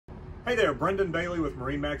Hey there, Brendan Bailey with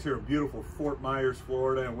MarineMax here in beautiful Fort Myers,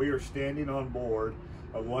 Florida, and we are standing on board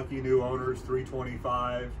a lucky new owner's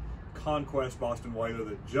 325 Conquest Boston Whaler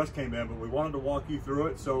that just came in, but we wanted to walk you through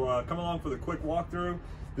it. So come along for the quick walkthrough.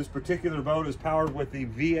 This particular boat is powered with the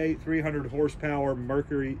V8 300 horsepower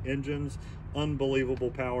Mercury engines. Unbelievable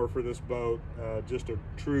power for this boat. Just a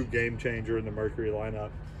true game changer in the Mercury lineup.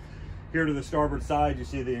 Here to the starboard side, you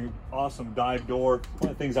see the awesome dive door. One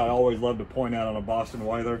of the things I always love to point out on a Boston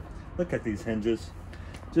Whaler. Look at these hinges,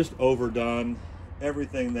 just overdone.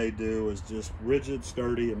 Everything they do is just rigid,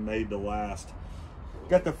 sturdy, and made to last.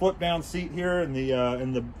 Got the flip down seat here in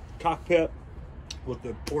the cockpit with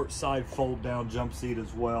the port side fold down jump seat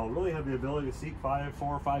as well. Really have the ability to seat 4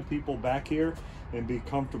 or 5 people back here and be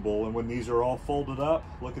comfortable. And when these are all folded up,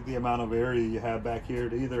 look at the amount of area you have back here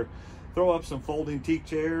to either throw up some folding teak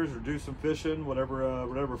chairs or do some fishing,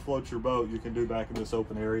 whatever floats your boat, you can do back in this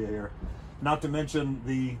open area here. Not to mention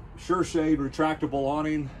the Sure Shade retractable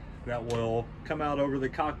awning that will come out over the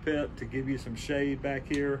cockpit to give you some shade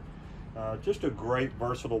back here. Just a great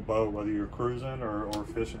versatile boat, whether you're cruising or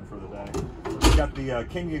fishing for the day. We've got the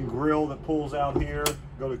Kenyon grill that pulls out here.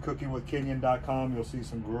 Go to cookingwithkenyon.com. You'll see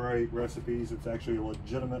some great recipes. It's actually a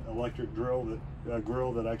legitimate electric grill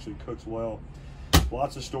that actually cooks well.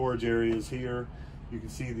 Lots of storage areas here. You can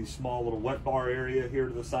see the small little wet bar area here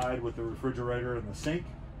to the side with the refrigerator and the sink.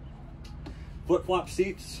 Flip-flop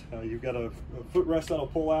seats. You've got a footrest that'll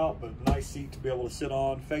pull out, but nice seat to be able to sit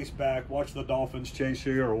on, face back, watch the dolphins chase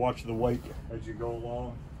you or watch the wake as you go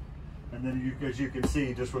along. And then as you can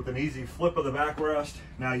see, just with an easy flip of the backrest,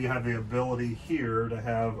 now you have the ability here to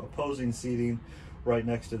have opposing seating right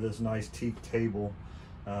next to this nice teak table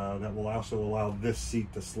that will also allow this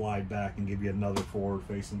seat to slide back and give you another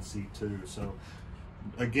forward-facing seat too. So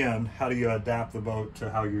again, how do you adapt the boat to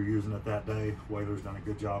how you're using it that day? Whaler's done a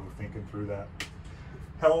good job of thinking through that.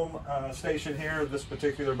 Helm station here. This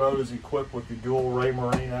particular boat is equipped with the dual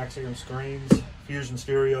Raymarine Axiom screens, fusion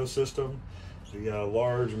stereo system, the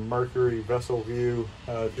large Mercury vessel view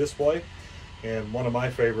display, and one of my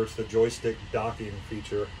favorites, the joystick docking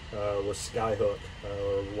feature with Skyhook,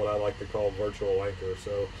 or what I like to call virtual anchor.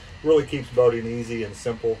 So really keeps boating easy and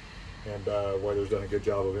simple, and Whaler's done a good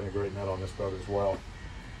job of integrating that on this boat as well.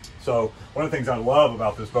 So one of the things I love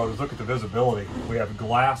about this boat is look at the visibility. We have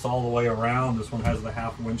glass all the way around. This one has the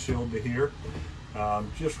half windshield to here.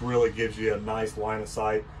 Just really gives you a nice line of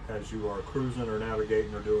sight as you are cruising or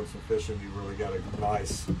navigating or doing some fishing. You really got a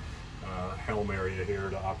nice helm area here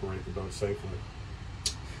to operate the boat safely.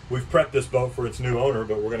 We've prepped this boat for its new owner,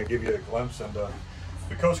 but we're going to give you a glimpse into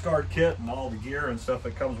the Coast Guard kit and all the gear and stuff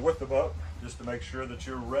that comes with the boat, just to make sure that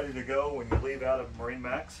you're ready to go when you leave out of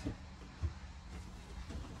MarineMax.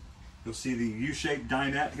 You'll see the U-shaped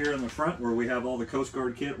dinette here in the front where we have all the Coast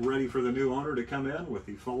Guard kit ready for the new owner to come in, with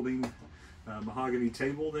the folding mahogany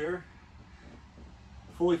table there.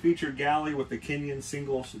 Fully featured galley with the Kenyon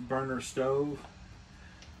single burner stove,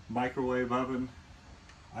 microwave oven,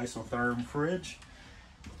 isotherm fridge,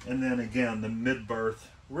 and then again the mid-berth.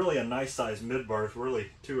 Really a nice size mid-berth. Really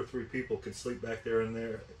 2 or 3 people could sleep back there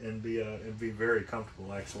and be very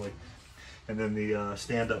comfortable actually. And then the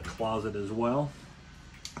stand-up closet as well.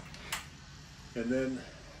 And then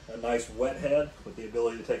a nice wet head with the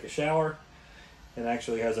ability to take a shower, and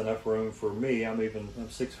actually has enough room for me. I'm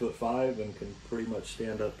 6'5" and can pretty much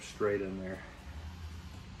stand up straight in there.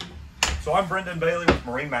 So I'm Brendan Bailey with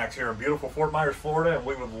MarineMax here in beautiful Fort Myers, Florida, and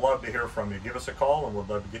we would love to hear from you. Give us a call and we'd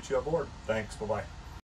love to get you aboard. Thanks, bye-bye.